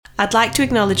I'd like to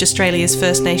acknowledge Australia's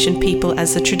First Nation people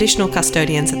as the traditional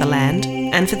custodians of the land,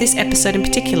 and for this episode in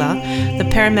particular, the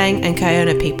Peramang and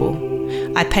Kiona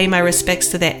people. I pay my respects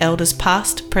to their elders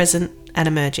past, present and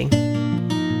emerging.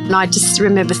 And I just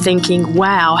remember thinking,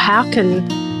 wow, how can,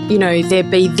 there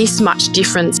be this much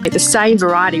difference? The same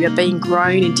variety are being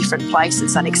grown in different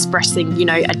places and expressing,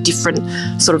 a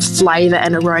different sort of flavour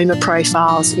and aroma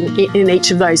profiles in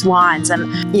each of those wines. And,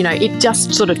 it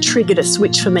just sort of triggered a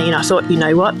switch for me. And I thought, you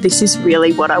know what, this is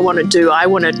really what I want to do. I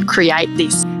want to create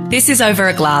this. This is Over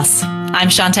a Glass. I'm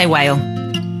Shante Whale.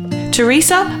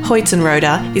 Teresa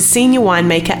Hoytzenroder is Senior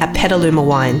Winemaker at Petaluma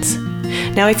Wines.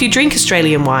 Now, if you drink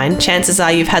Australian wine, chances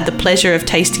are you've had the pleasure of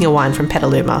tasting a wine from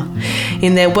Petaluma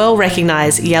in their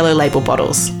well-recognised yellow label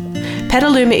bottles.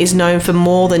 Petaluma is known for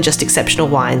more than just exceptional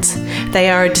wines. They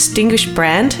are a distinguished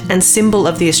brand and symbol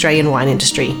of the Australian wine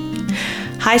industry.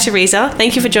 Hi, Teresa.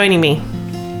 Thank you for joining me.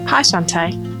 Hi,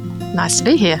 Shante. Nice to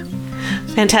be here.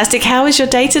 Fantastic. How is your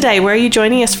day today? Where are you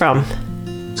joining us from?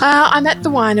 I'm at the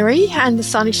winery and the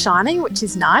sun is shining, which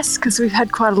is nice because we've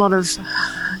had quite a lot of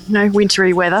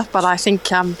wintry weather, but I think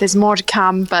there's more to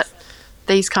come. But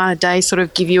these kind of days sort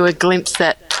of give you a glimpse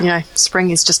that,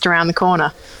 spring is just around the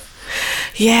corner.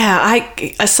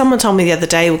 Yeah, someone told me the other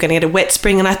day we're going to get a wet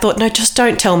spring, and I thought, no, just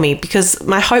don't tell me, because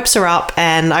my hopes are up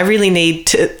and I really need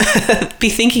to be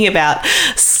thinking about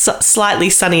slightly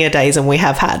sunnier days than we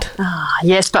have had.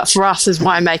 Yes, but for us as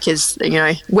winemakers,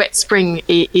 wet spring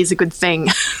is a good thing.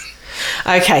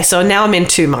 Okay, so now I'm in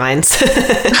two minds.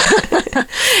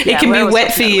 It can be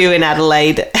wet for you in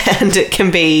Adelaide, and it can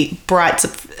be bright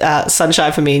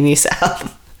sunshine for me in New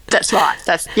South. That's right.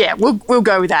 We'll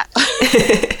go with that.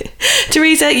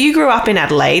 Teresa, you grew up in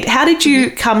Adelaide. How did you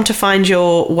come to find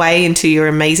your way into your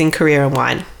amazing career in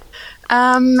wine?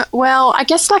 Well, I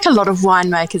guess like a lot of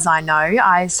winemakers I know,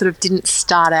 I sort of didn't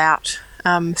start out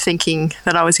thinking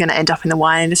that I was going to end up in the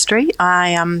wine industry.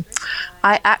 I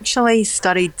actually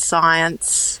studied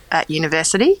science at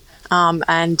university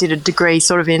and did a degree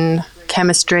sort of in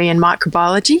chemistry and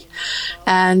microbiology,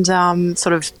 and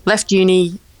sort of left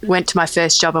uni, went to my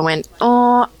first job and went,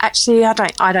 actually, I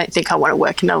don't think I want to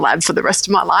work in a lab for the rest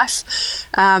of my life.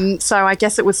 So I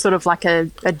guess it was sort of like a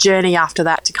journey after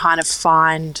that to kind of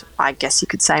find, I guess you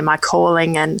could say, my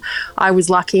calling. And I was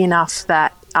lucky enough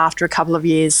that after a couple of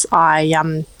years, I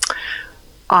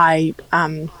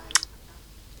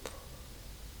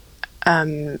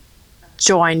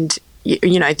joined.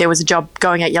 There was a job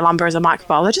going at Yalumba as a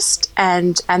microbiologist,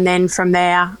 and then from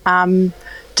there,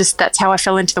 that's how I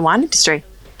fell into the wine industry.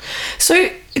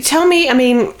 So tell me,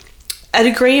 a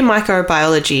degree in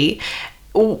microbiology,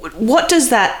 what does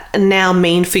that now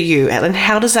mean for you, and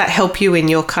how does that help you in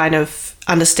your kind of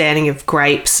understanding of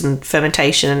grapes and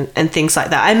fermentation and things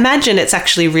like that? I imagine it's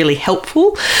actually really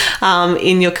helpful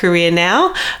in your career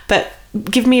now, but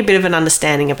give me a bit of an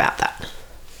understanding about that.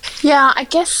 Yeah, I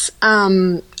guess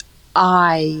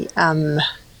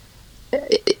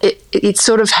it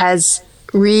sort of has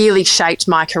really shaped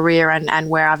my career and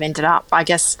where I've ended up. I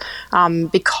guess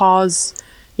because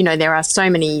there are so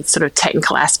many sort of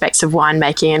technical aspects of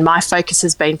winemaking, and my focus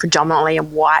has been predominantly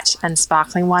on white and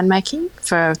sparkling winemaking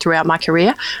throughout my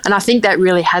career. And I think that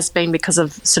really has been because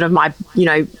of sort of my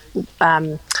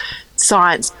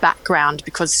science background,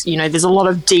 because there's a lot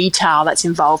of detail that's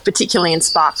involved, particularly in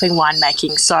sparkling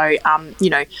winemaking. So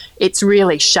it's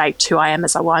really shaped who I am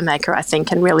as a winemaker, I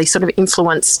think, and really sort of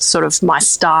influenced sort of my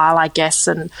style, I guess,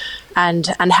 and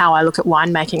how I look at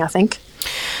winemaking, I think.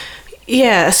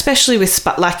 Yeah, especially with,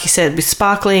 like you said, with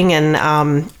sparkling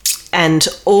and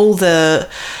all the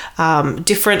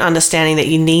different understanding that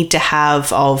you need to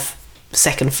have of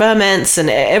second ferments and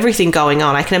everything going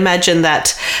on. I can imagine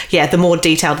that, the more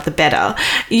detailed, the better.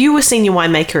 You were senior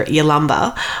winemaker at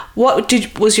Yalumba. What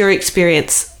was your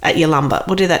experience at Yalumba?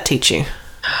 What did that teach you?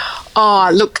 Oh,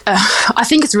 look, I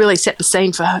think it's really set the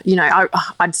scene for,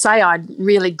 I'd say I'd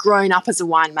really grown up as a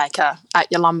winemaker at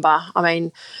Yalumba. I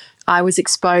mean, I was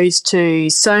exposed to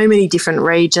so many different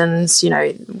regions.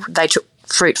 They took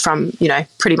fruit from,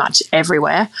 pretty much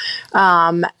everywhere.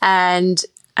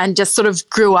 And just sort of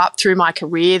grew up through my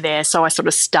career there. So I sort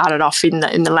of started off in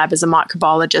the lab as a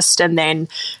microbiologist, and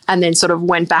then sort of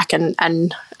went back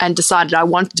and decided I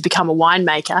wanted to become a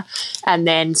winemaker, and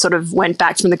then sort of went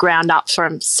back from the ground up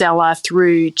from cellar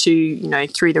through to,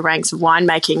 through the ranks of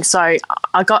winemaking. So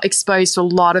I got exposed to a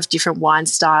lot of different wine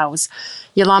styles.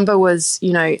 Yalumba was,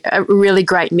 a really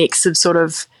great mix of sort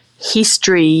of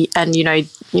history, and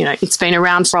it's been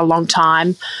around for a long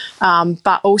time,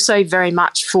 but also very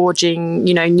much forging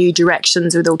new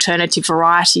directions with alternative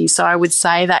varieties. So I would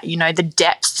say that the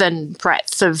depth and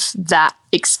breadth of that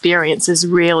experience has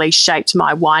really shaped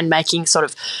my winemaking, sort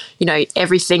of,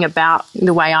 everything about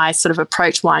the way I sort of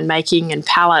approach winemaking and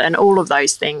palate and all of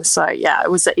those things. So yeah, it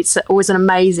was an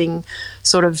amazing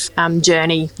sort of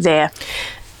journey there.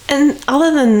 And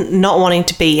other than not wanting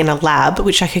to be in a lab,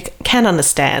 which I can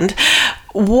understand,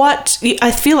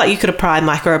 I feel like you could apply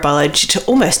microbiology to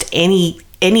almost any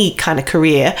kind of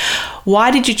career.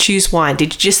 Why did you choose wine?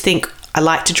 Did you just think, I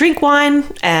like to drink wine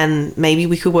and maybe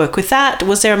we could work with that?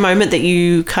 Was there a moment that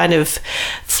you kind of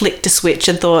flicked a switch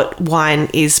and thought wine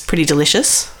is pretty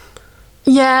delicious?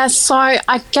 Yeah, so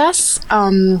I guess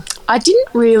I didn't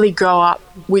really grow up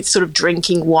with sort of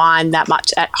drinking wine that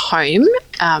much at home,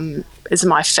 as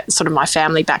my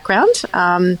family background.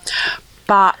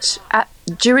 But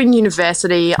during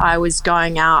university, I was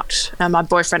going out. My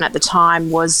boyfriend at the time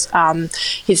was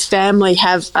his family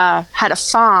had a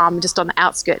farm just on the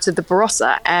outskirts of the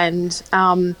Barossa, and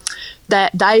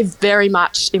that they very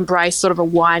much embraced sort of a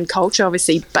wine culture,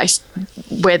 obviously based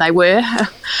where they were.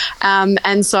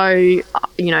 And so,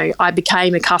 I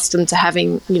became accustomed to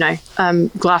having,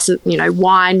 glasses,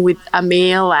 wine with a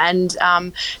meal, and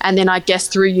then I guess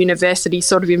through university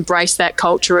sort of embraced that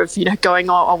culture of, going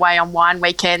away on wine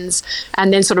weekends,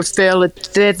 and then sort of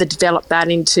further developed that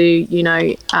into,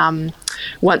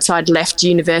 once I'd left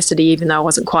university, even though I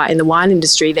wasn't quite in the wine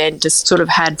industry then, just sort of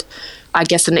had, I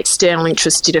guess, an external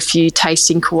interest, did a few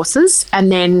tasting courses,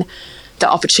 and then the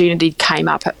opportunity came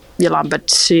up at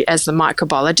Yalumba as the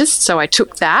microbiologist. So I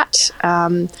took that.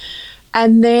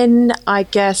 And then I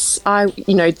guess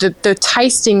the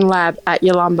tasting lab at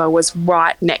Yalumba was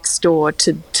right next door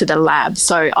to the lab.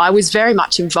 So I was very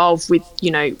much involved with,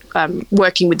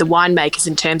 working with the winemakers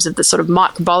in terms of the sort of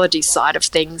microbiology side of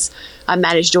things. I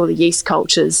managed all the yeast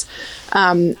cultures.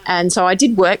 And so I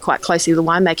did work quite closely with the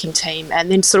winemaking team.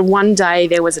 And then sort of one day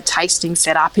there was a tasting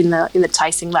set up in the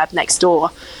tasting lab next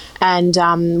door. And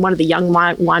one of the young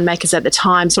winemakers at the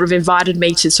time sort of invited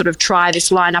me to sort of try this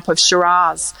lineup of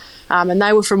Shiraz. And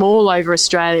they were from all over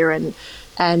Australia,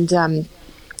 and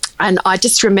I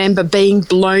just remember being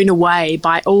blown away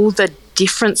by all the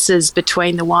differences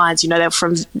between the wines. They were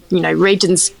from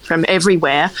regions from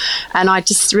everywhere, and I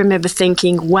just remember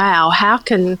thinking, wow, how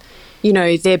can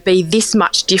there be this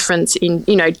much difference in,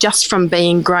 just from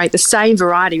being grown, the same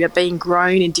variety but being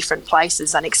grown in different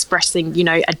places and expressing,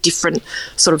 a different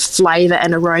sort of flavour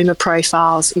and aroma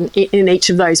profiles in each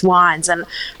of those wines.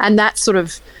 And that's sort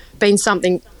of been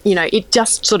something, it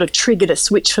just sort of triggered a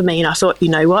switch for me, and I thought,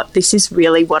 what, this is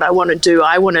really what I want to do.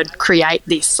 I want to create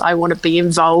this. I want to be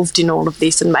involved in all of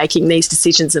this and making these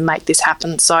decisions and make this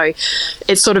happen. So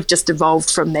it sort of just evolved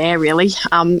from there, really.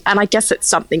 And I guess it's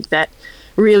something that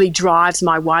really drives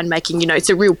my winemaking. It's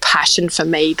a real passion for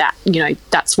me that,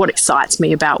 that's what excites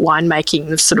me about winemaking,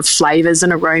 the sort of flavours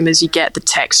and aromas you get, the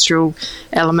textural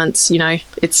elements,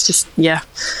 it's just,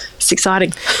 it's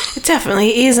exciting. It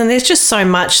definitely is. And there's just so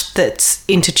much that's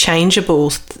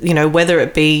interchangeable, whether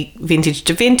it be vintage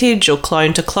to vintage or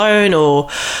clone to clone or,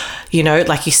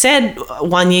 like you said,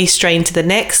 one yeast strain to the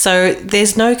next. So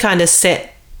there's no kind of set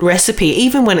recipe,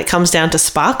 even when it comes down to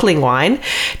sparkling wine.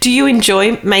 Do you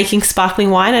enjoy making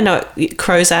sparkling wine? I know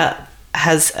Crozat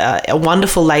has a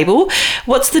wonderful label.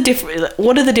 What are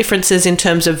the differences in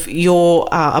terms of your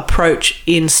approach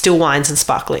in still wines and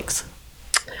sparklings?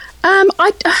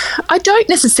 I don't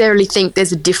necessarily think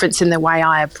there's a difference in the way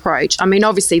I approach. I mean,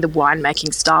 obviously the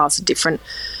winemaking styles are different.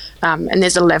 And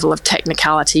there's a level of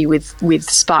technicality with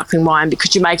sparkling wine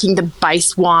because you're making the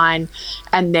base wine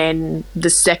and then the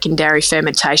secondary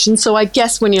fermentation. So I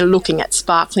guess when you're looking at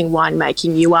sparkling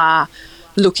winemaking, you are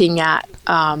looking at,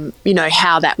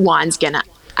 how that wine's going to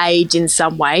age in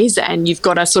some ways, and you've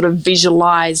got to sort of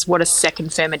visualise what a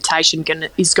second fermentation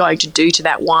is going to do to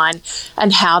that wine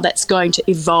and how that's going to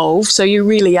evolve. So you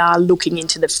really are looking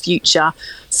into the future,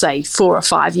 say 4 or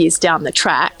 5 years down the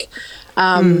track.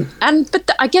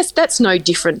 But I guess that's no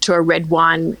different to a red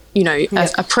wine,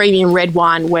 a premium red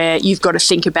wine where you've got to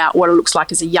think about what it looks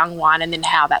like as a young wine and then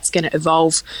how that's going to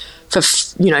evolve for,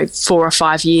 4 or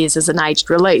 5 years as an aged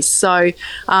release. So,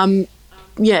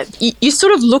 you're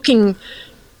sort of looking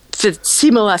for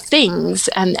similar things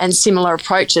and similar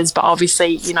approaches, but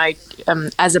obviously,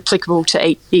 as applicable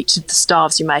to each of the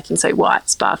styles you're making, so white,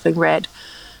 sparkling, red,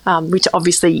 which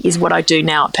obviously is what I do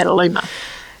now at Petaluma.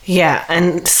 Yeah,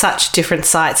 and such different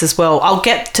sites as well. I'll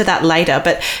get to that later,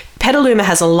 but Petaluma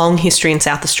has a long history in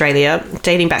South Australia,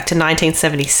 dating back to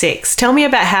 1976. Tell me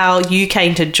about how you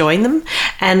came to join them,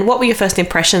 and what were your first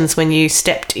impressions when you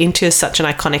stepped into such an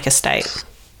iconic estate?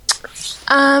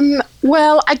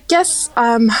 Well, I guess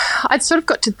I'd sort of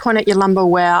got to the point at Yalumba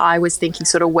where I was thinking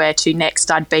sort of where to next.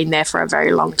 I'd been there for a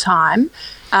very long time.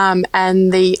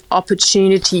 and the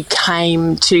opportunity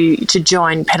came to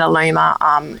join Petaluma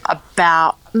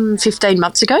about 15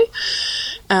 months ago.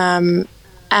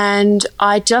 And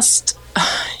I just,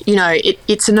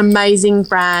 it's an amazing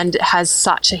brand. It has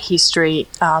such a history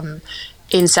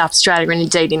in South Australia and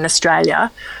indeed in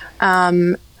Australia.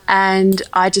 And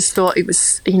I just thought it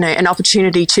was, an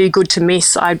opportunity too good to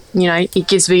miss. It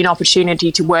gives me an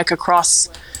opportunity to work across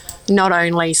not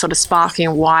only sort of sparkling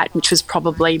and white, which was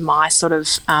probably my sort of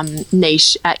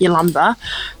niche at Yalumba,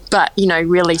 but,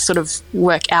 really sort of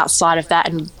work outside of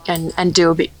that and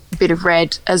do a bit of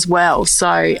red as well.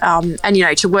 So,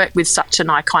 to work with such an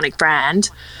iconic brand,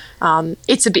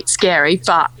 it's a bit scary,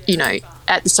 but,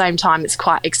 at the same time, it's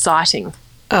quite exciting.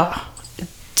 Oh,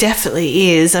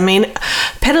 definitely is. I mean,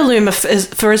 Petaluma,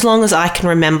 for as long as I can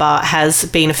remember, has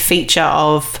been a feature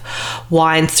of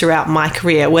wine throughout my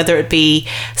career, whether it be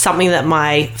something that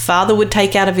my father would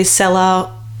take out of his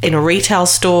cellar in a retail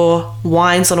store,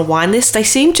 wines on a wine list. They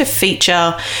seem to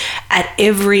feature at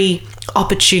every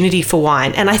opportunity for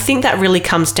wine. And I think that really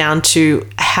comes down to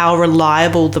how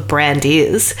reliable the brand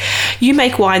is. You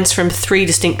make wines from 3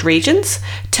 distinct regions.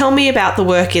 Tell me about the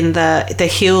work in the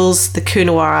Hills, the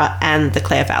Coonawarra and the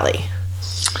Clare Valley.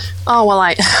 Oh, well,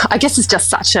 I guess it's just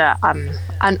such a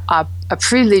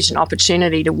privilege and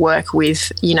opportunity to work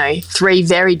with, 3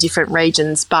 very different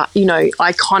regions, but,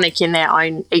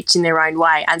 iconic each in their own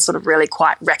way, and sort of really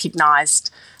quite recognised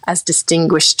as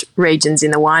distinguished regions in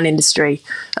the wine industry,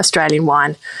 Australian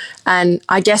wine. And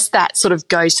I guess that sort of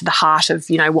goes to the heart of,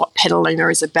 what Petaluma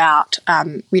is about.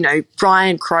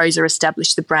 Brian Croser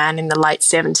established the brand in the late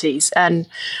 70s, and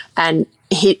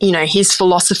his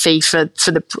philosophy for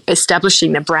the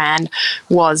establishing the brand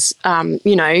was,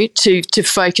 to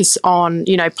focus on,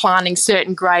 planting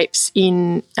certain grapes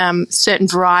in certain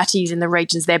varieties in the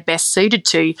regions they're best suited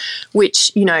to,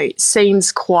 which,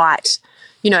 seems quite,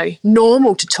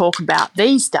 normal to talk about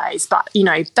these days. But,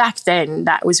 back then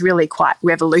that was really quite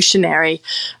revolutionary.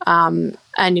 And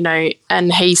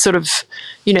he sort of,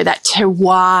 that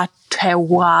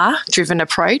terroir-driven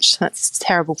approach, that's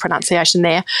terrible pronunciation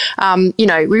there,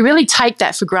 we really take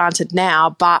that for granted now,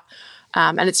 but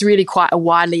and it's really quite a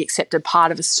widely accepted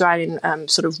part of Australian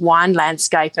sort of wine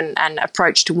landscape and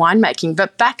approach to winemaking.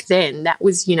 But back then that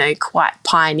was, quite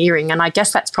pioneering, and I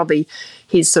guess that's probably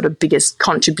his sort of biggest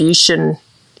contribution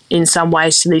in some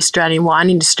ways to the Australian wine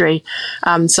industry.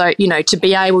 So, to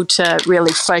be able to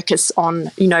really focus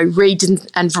on, region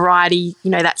and variety,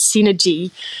 that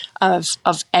synergy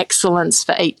of excellence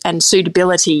for each and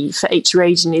suitability for each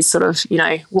region is sort of,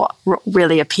 what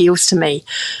really appeals to me.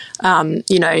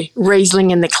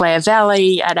 Riesling in the Clare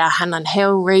Valley at our Hanlon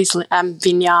Hill Riesling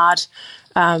vineyard,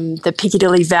 the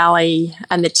Piccadilly Valley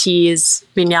and the Tears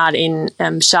vineyard in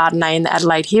Chardonnay in the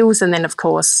Adelaide Hills, and then, of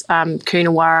course,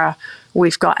 Coonawarra,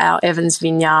 we've got our Evans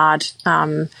vineyard,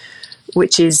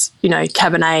 which is,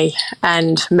 Cabernet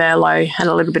and Merlot and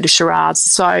a little bit of Shiraz.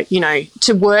 So,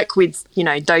 to work with,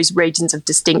 those regions of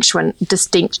distinction,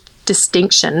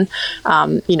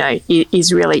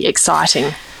 is really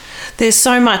exciting. There's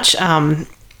so much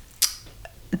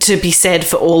to be said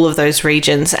for all of those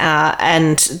regions.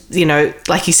 And,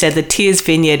 like you said, the Tears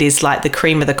Vineyard is like the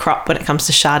cream of the crop when it comes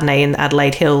to Chardonnay in the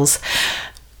Adelaide Hills.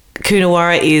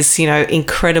 Coonawarra is,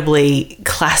 incredibly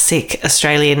classic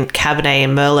Australian Cabernet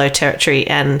and Merlot territory,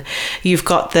 and you've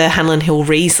got the Hanlon Hill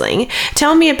Riesling.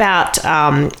 Tell me about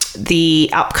the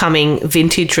upcoming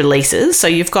vintage releases. So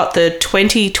you've got the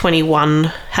 2021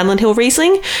 Hanlon Hill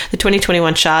Riesling, the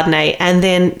 2021 Chardonnay, and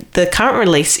then the current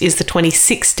release is the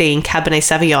 2016 Cabernet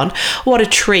Sauvignon. What a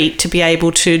treat to be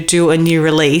able to do a new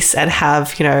release and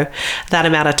have, that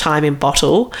amount of time in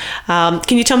bottle.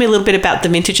 Can you tell me a little bit about the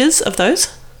vintages of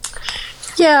those?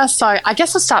 Yeah, so I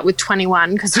guess I'll start with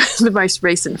 21 because we're the most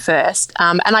recent first.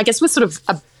 And I guess we're sort of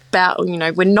about,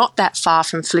 we're not that far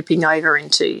from flipping over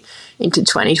into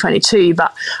 2022.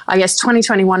 But I guess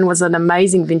 2021 was an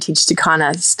amazing vintage to kind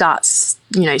of start,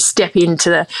 step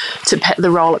into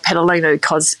the role at Petaluma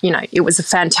because, it was a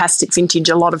fantastic vintage.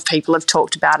 A lot of people have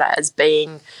talked about it as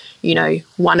being,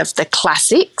 one of the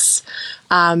classics.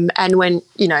 And when,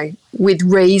 with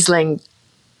Riesling,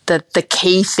 the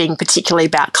key thing, particularly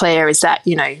about Clare, is that,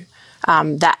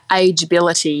 that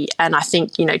ageability. And I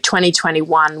think,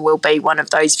 2021 will be one of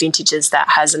those vintages that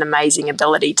has an amazing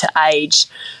ability to age.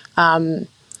 And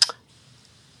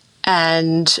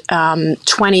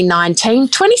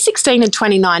 2016 and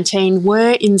 2019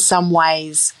 were in some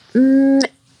ways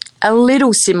a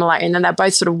little similar in that they're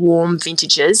both sort of warm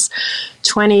vintages.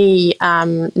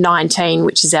 2019,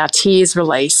 which is our Tears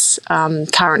release,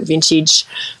 current vintage,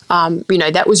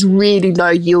 that was really low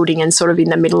yielding and sort of in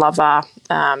the middle of a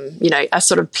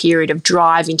sort of period of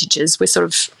dry vintages. We're sort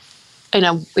of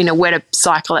in a wetter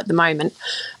cycle at the moment.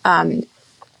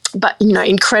 But,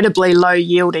 incredibly low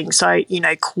yielding. So,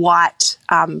 quite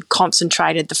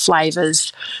concentrated, the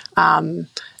flavours, and,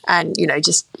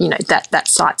 that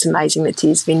site's amazing, the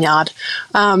Tears Vineyard.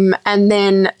 And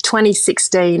then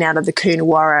 2016 out of the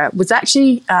Coonawarra was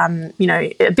actually, a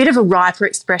bit of a riper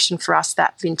expression for us,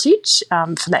 that vintage,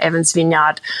 for the Evans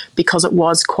Vineyard, because it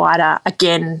was quite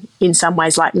again, in some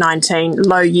ways like 19,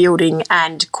 low yielding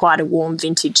and quite a warm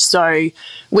vintage. So,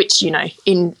 which,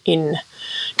 in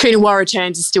Coonawarra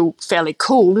terms is still fairly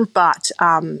cool, but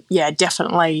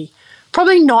definitely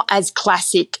probably not as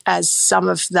classic as some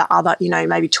of the other,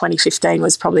 maybe 2015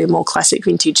 was probably a more classic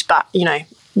vintage, but,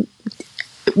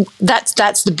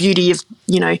 that's the beauty of,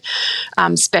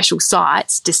 special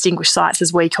sites, distinguished sites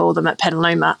as we call them at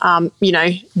Petaluma,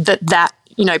 that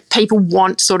people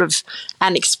want sort of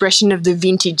an expression of the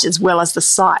vintage as well as the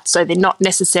site. So they're not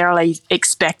necessarily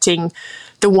expecting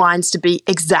the wines to be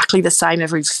exactly the same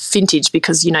every vintage,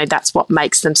 because, that's what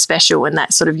makes them special, and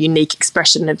that sort of unique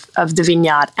expression of the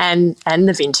vineyard and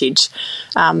the vintage.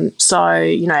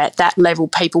 At that level,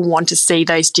 people want to see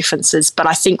those differences. But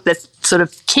I think the sort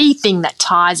of key thing that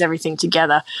ties everything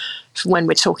together when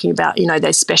we're talking about,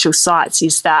 those special sites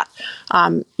is that,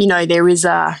 there is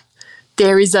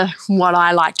a what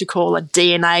I like to call a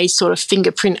DNA sort of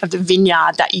fingerprint of the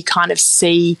vineyard that you kind of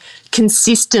see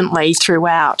consistently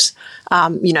throughout.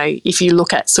 If you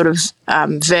look at sort of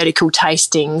vertical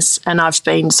tastings, and I've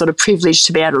been sort of privileged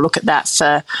to be able to look at that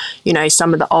for,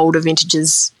 some of the older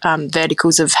vintages,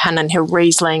 verticals of Hannon Hill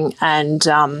Riesling and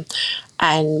the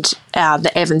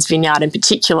Evans Vineyard in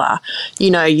particular,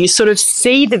 you sort of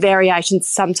see the variations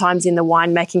sometimes in the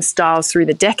winemaking styles through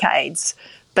the decades.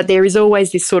 But there is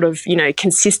always this sort of,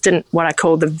 consistent, what I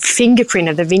call the fingerprint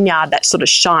of the vineyard that sort of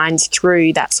shines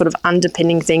through, that sort of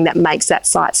underpinning thing that makes that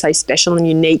site so special and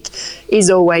unique is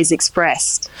always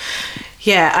expressed.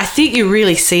 Yeah, I think you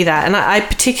really see that. And I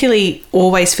particularly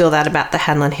always feel that about the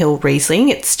Hanlon Hill Riesling.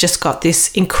 It's just got this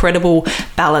incredible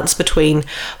balance between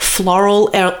floral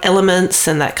elements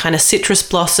and that kind of citrus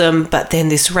blossom, but then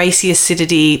this racy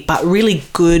acidity, but really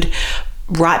good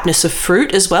ripeness of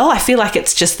fruit as well. I feel like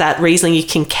it's just that Riesling you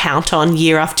can count on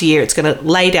year after year. It's going to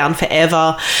lay down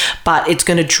forever, but it's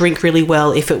going to drink really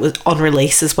well if it was on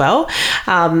release as well.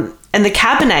 And the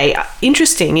Cabernet,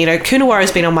 interesting, Coonawarra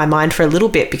has been on my mind for a little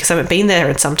bit because I haven't been there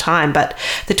in some time, but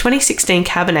the 2016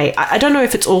 Cabernet, I don't know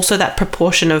if it's also that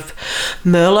proportion of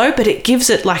Merlot, but it gives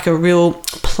it like a real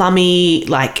plummy,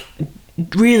 like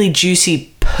really juicy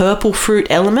purple fruit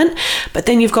element, but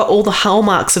then you've got all the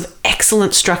hallmarks of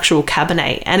excellent structural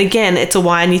Cabernet. And again, it's a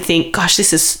wine you think, gosh,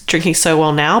 this is drinking so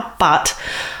well now, but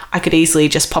I could easily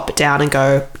just pop it down and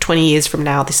go 20 years from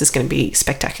now, this is going to be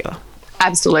spectacular.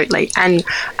 Absolutely. And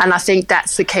I think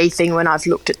that's the key thing when I've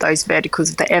looked at those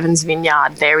verticals of the Evans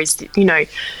Vineyard. There is,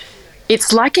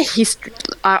 it's like a history.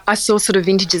 I saw sort of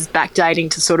vintages backdating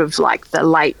to sort of like the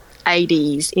late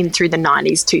 80s in through the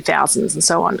 90s, 2000s and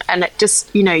so on. And it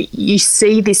just, you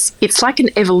see this, it's like an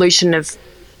evolution of,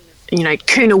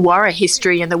 Coonawarra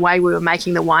history and the way we were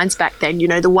making the wines back then,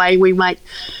 the way we make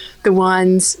the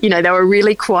wines, they were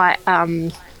really quite,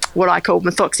 what I call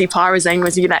methoxypyrazine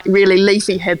was that really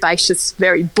leafy, herbaceous,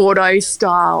 very Bordeaux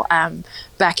style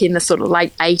back in the sort of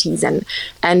late 80s.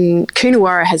 And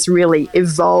Coonawarra has really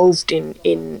evolved and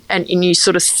you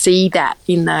sort of see that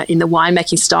in the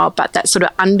winemaking style, but that sort of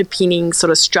underpinning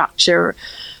sort of structure,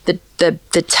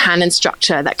 the tannin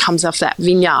structure that comes off that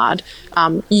vineyard,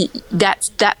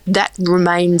 that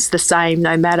remains the same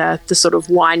no matter the sort of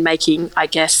winemaking, I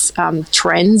guess,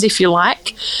 trends, if you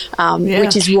like,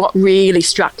 which is what really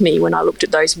struck me when I looked at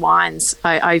those wines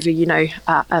over,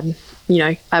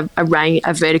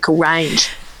 a vertical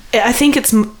range. I think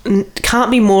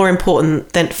can't be more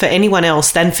important than for anyone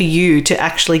else than for you to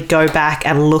actually go back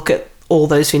and look at all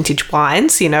those vintage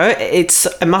wines. It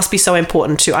must be so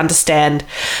important to understand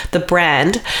the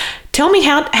brand. Tell me,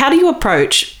 how do you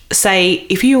approach, say,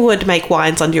 if you were to make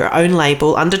wines under your own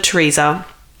label, under Teresa,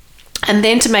 and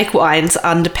then to make wines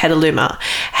under Petaluma,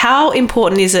 how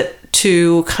important is it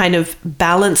to kind of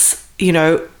balance,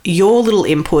 your little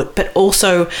input, but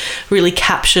also really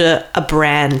capture a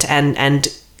brand and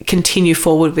continue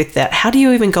forward with that? How do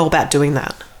you even go about doing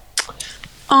that?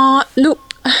 Look,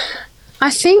 I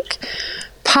think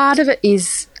part of it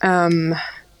is,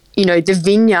 the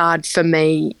vineyard for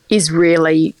me is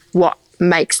really what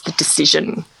makes the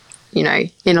decision,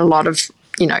 in a lot of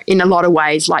in a lot of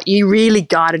ways, like you're really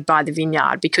guided by the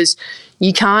vineyard because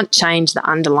you can't change the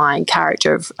underlying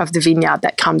character of the vineyard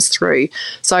that comes through.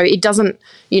 So it doesn't,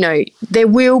 there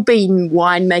will be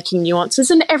winemaking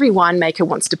nuances, and every winemaker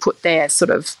wants to put their sort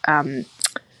of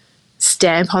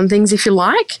stamp on things, if you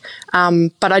like.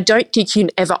 But I don't think you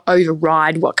can ever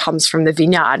override what comes from the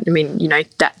vineyard. I mean,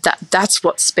 that's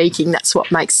what's speaking. That's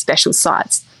what makes special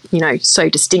sites, so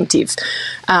distinctive.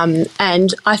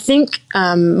 And I think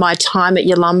my time at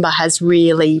Yalumba has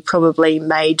really probably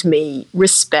made me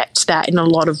respect that in a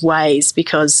lot of ways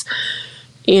because,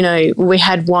 we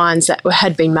had wines that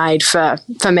had been made for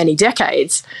many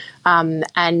decades. I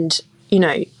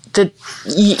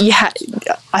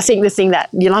think the thing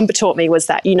that Yalumba taught me was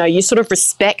that, you sort of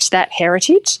respect that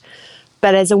heritage.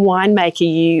 But as a winemaker,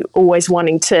 you always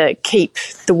wanting to keep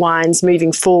the wines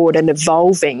moving forward and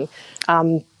evolving.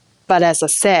 But as I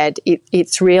said,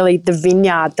 it's really the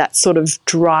vineyard that sort of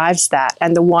drives that,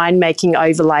 and the winemaking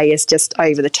overlay is just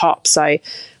over the top. So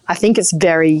I think it's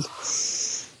very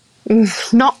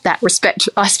not that respect.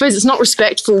 I suppose it's not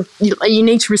respectful. You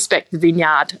need to respect the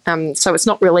vineyard. So it's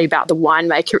not really about the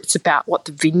winemaker. It's about what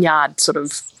the vineyard sort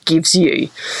of gives you,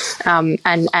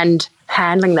 and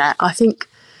handling that. I think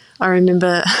I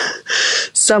remember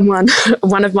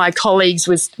one of my colleagues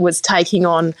was taking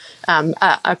on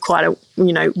a quite a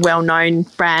well-known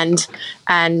brand,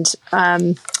 and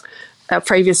our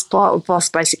previous boss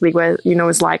basically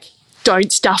was like,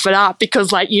 don't stuff it up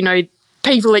because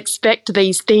people expect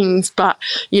these things, but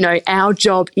our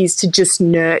job is to just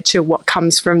nurture what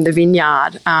comes from the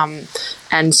vineyard,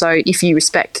 and so if you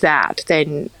respect that,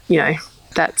 then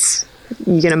that's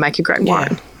you're going to make a great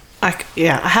wine. I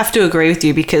have to agree with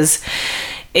you because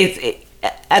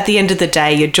at the end of the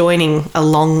day, you're joining a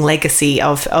long legacy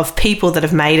of people that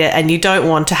have made it, and you don't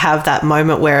want to have that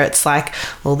moment where it's like,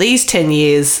 well, these 10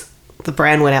 years the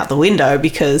brand went out the window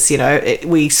because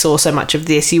we saw so much of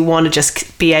this. You want to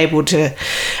just be able to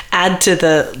add to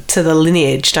the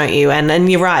lineage, don't you?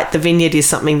 And you're right, the vineyard is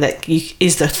something that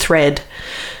is the thread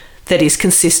that is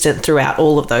consistent throughout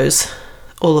all of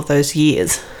those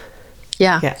years.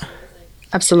 Yeah.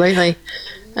 Absolutely.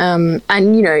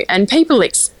 And people,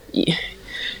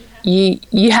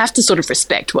 you have to sort of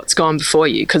respect what's gone before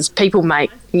you because people make,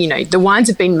 the wines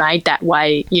have been made that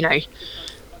way,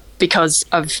 because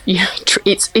of,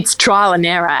 it's trial and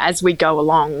error as we go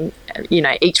along.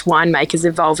 Each winemaker's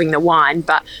evolving the wine,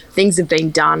 but things have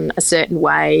been done a certain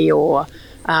way or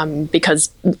because,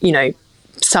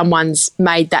 someone's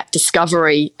made that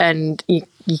discovery and you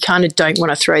kind of don't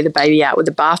want to throw the baby out with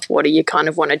the bathwater. You kind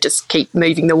of want to just keep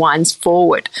moving the wines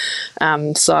forward.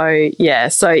 So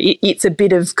it's a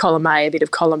bit of column A, a bit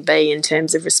of column B in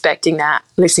terms of respecting that,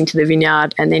 listening to the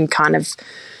vineyard, and then kind of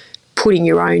putting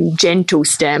your own gentle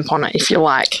stamp on it, if you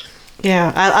like.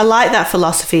 Yeah, I like that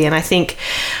philosophy, and I think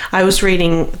I was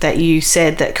reading that you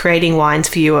said that creating wines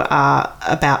for you are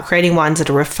about creating wines that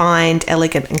are refined,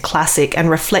 elegant and classic and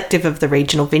reflective of the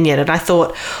regional vineyard. And I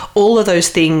thought all of those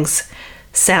things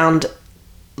sound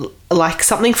like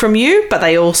something from you, but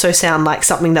they also sound like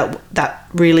something that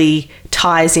really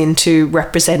ties into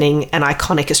representing an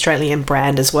iconic Australian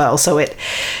brand as well. So it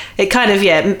kind of,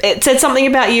 it said something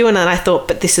about you, and then I thought,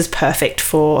 but this is perfect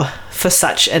for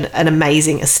such an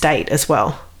amazing estate as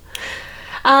well.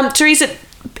 Teresa,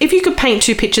 if you could paint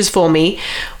two pictures for me,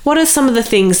 what are some of the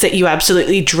things that you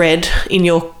absolutely dread in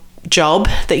your job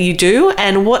that you do,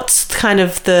 and what's kind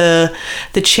of the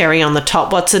cherry on the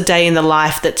top? What's a day in the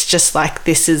life that's just like,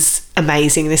 this is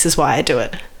amazing, this is why I do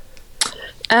it?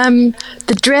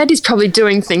 The dread is probably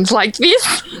doing things like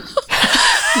this.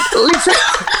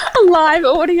 A live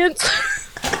audience.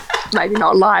 Maybe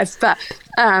not live, but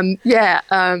I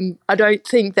don't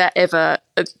think that ever,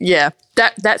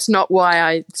 that's not why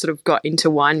I sort of got into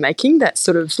winemaking, that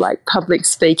sort of like public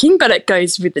speaking, but it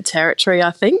goes with the territory,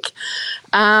 I think.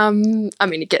 I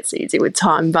mean, it gets easier with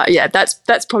time, but yeah,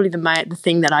 that's probably the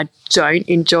thing that I don't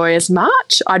enjoy as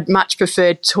much. I'd much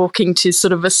prefer talking to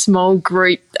sort of a small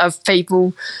group of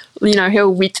people, who are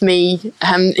with me,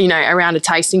 around a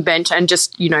tasting bench and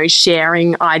just,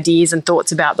 sharing ideas and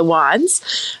thoughts about the wines.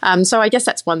 So I guess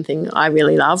that's one thing I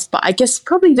really love. But I guess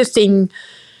probably the thing,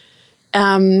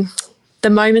 the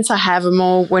moments I have are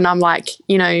more when I'm like,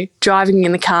 driving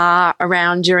in the car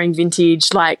around during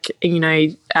vintage, like,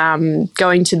 going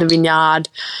to the vineyard,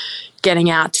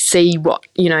 getting out to see what,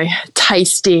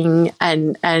 tasting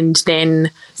and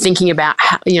then thinking about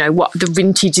how, what the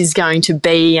vintage is going to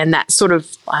be, and that sort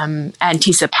of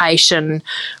anticipation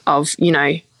of,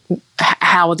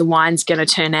 how are the wines going to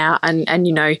turn out, and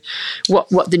what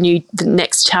the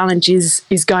next challenge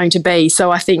is going to be.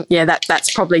 So I think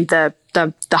that's probably the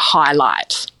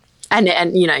highlight.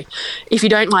 And you know, if you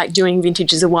don't like doing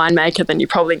vintage as a winemaker, then you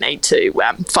probably need to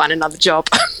find another job.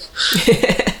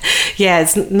 Yeah,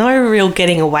 it's no real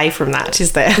getting away from that,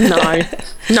 is there? No,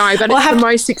 but it's the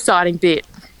most exciting bit.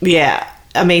 Yeah,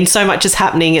 I mean, so much is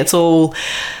happening. It's all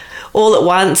at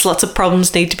once. Lots of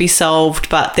problems need to be solved,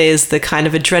 but there's the kind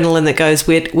of adrenaline that goes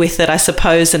with it, I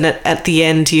suppose. And at the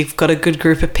end, you've got a good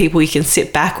group of people you can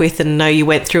sit back with and know you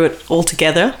went through it all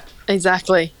together.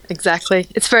 Exactly.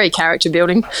 It's very character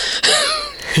building.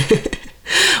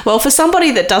 Well, for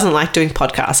somebody that doesn't like doing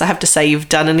podcasts, I have to say you've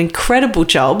done an incredible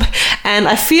job. And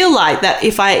I feel like that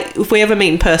if we ever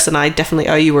meet in person, I definitely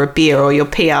owe you a beer, or your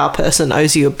PR person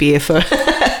owes you a beer for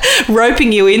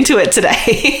roping you into it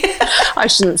today. I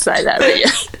shouldn't say that, but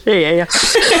yeah.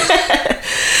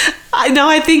 I know.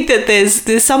 I think that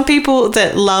there's some people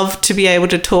that love to be able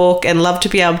to talk and love to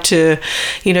be able to,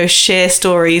 you know, share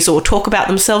stories or talk about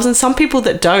themselves, and some people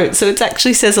that don't. So it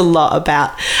actually says a lot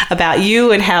about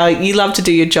you and how you love to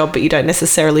do your job, but you don't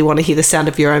necessarily want to hear the sound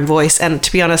of your own voice. And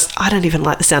to be honest, I don't even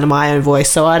like the sound of my own voice,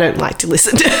 so I don't like to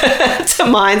listen to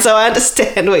mine. So I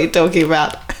understand what you're talking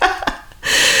about.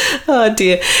 Oh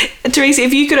dear. Teresa,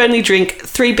 if you could only drink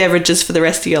 3 beverages for the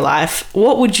rest of your life,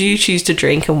 what would you choose to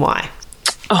drink and why?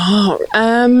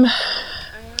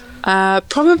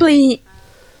 Probably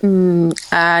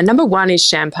number 1 is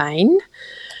champagne.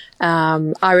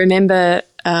 I remember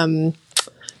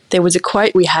there was a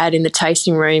quote we had in the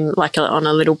tasting room, like on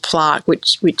a little plaque,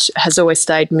 which has always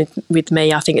stayed with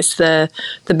me. I think it's the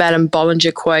Madame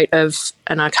Bollinger quote of,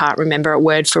 and I can't remember it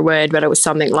word for word, but it was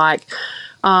something like,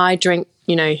 I drink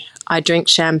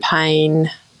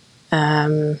champagne,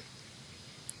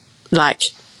 like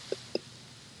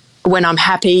when I'm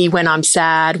happy, when I'm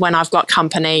sad, when I've got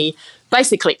company,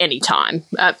 basically any time.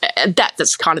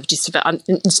 That's kind of just,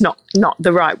 it's not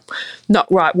the right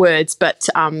words, but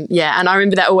yeah. And I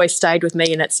remember that always stayed with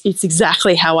me, and it's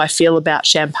exactly how I feel about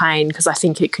champagne, because I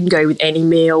think it can go with any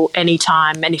meal, any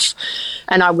time,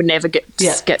 and I would never get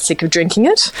sick of drinking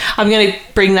it. I'm going to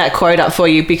bring that quote up for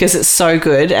you because it's so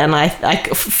good, and I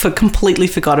completely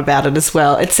forgot about it as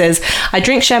well. It says, I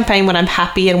drink champagne when I'm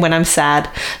happy and when I'm sad.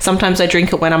 Sometimes I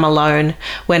drink it when I'm alone.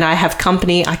 When I have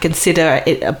company, I consider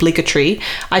it obligatory.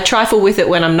 I trifle with it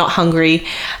when I'm not hungry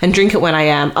and drink it when I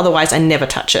am. Otherwise, I never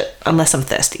touch it unless I'm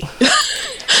thirsty.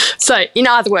 So, in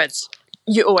other words,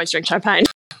 you always drink champagne.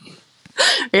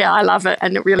 Yeah, I love it.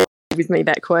 And it really with me,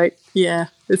 that quote. Yeah,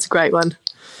 it's a great one.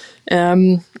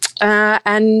 And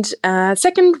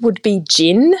second would be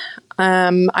gin.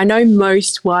 I know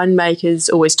most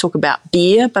winemakers always talk about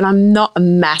beer, but I'm not a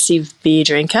massive beer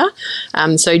drinker.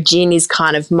 So gin is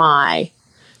kind of my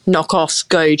knockoff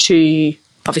go-to,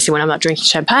 obviously when I'm not drinking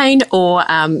champagne, or,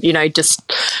 just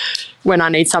when I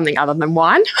need something other than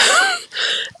wine.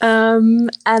 And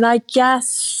I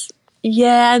guess,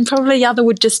 and probably the other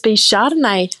would just be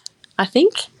Chardonnay, I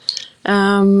think.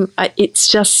 It's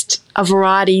just a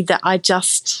variety that I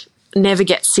just never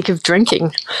get sick of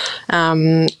drinking.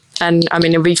 And I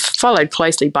mean, it'll be followed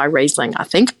closely by Riesling, I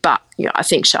think. But, I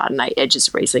think Chardonnay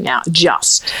edges Riesling out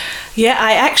just. Yeah,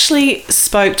 I actually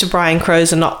spoke to Brian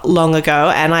Crozer not long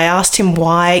ago, and I asked him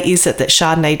why is it that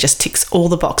Chardonnay just ticks all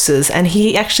the boxes. And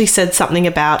he actually said something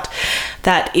about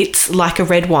that it's like a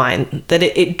red wine, that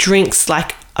it drinks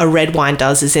like a red wine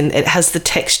does, is in it has the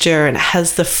texture and it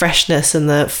has the freshness and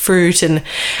the fruit, and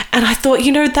I thought,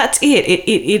 that's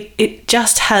it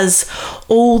just has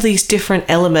all these different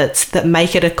elements that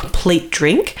make it a complete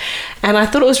drink. And I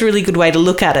thought it was a really good way to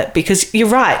look at it, because you're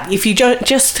right, if you don't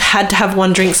just had to have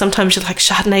one drink, sometimes you're like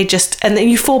Chardonnay and then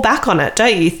you fall back on it,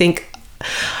 don't you? You think,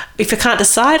 if I can't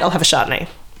decide, I'll have a Chardonnay.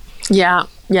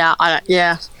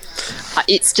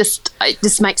 It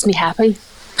just makes me happy.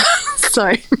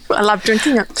 So I love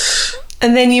drinking it.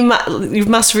 And then you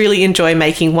must really enjoy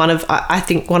making one of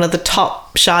the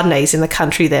top Chardonnays in the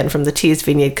country then, from the Tears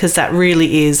Vineyard, because that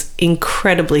really is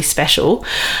incredibly special.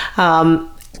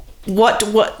 What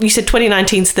you said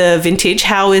 2019's the vintage.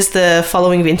 How is the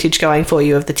following vintage going for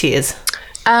you of the Tears?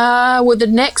 Well, the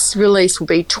next release will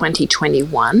be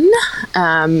 2021.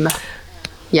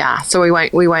 So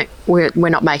we're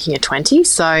not making a 20.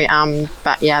 So,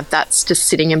 but yeah, that's just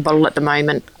sitting in bottle at the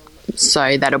moment.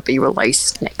 So that'll be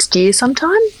released next year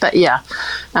sometime. But yeah,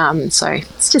 so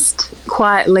it's just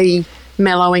quietly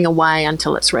mellowing away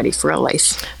until it's ready for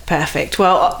release. Perfect.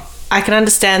 Well, I can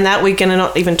understand that. We're going to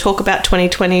not even talk about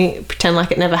 2020, pretend like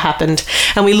it never happened.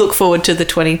 And we look forward to the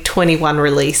 2021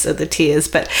 release of The Tears.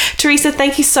 But Teresa,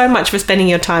 thank you so much for spending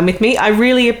your time with me. I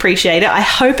really appreciate it. I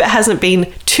hope it hasn't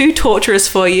been too torturous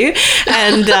for you.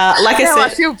 And like I said... I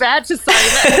feel bad to say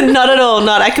that. Not at all,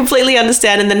 not. I completely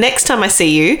understand. And the next time I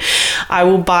see you, I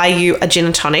will buy you a gin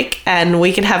and tonic and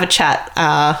we can have a chat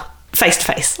face to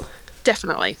face.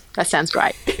 Definitely. That sounds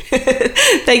great.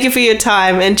 Thank you for your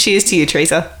time and cheers to you,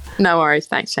 Teresa. No worries.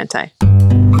 Thanks, Shantay.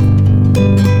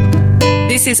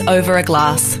 This is Over a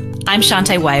Glass. I'm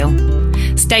Shantay Wale.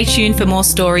 Stay tuned for more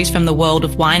stories from the world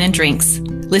of wine and drinks.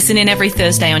 Listen in every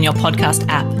Thursday on your podcast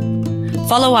app.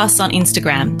 Follow us on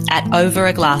Instagram at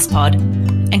overaglasspod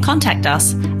and contact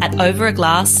us at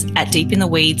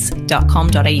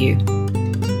overaglass@deepintheweeds.com.au.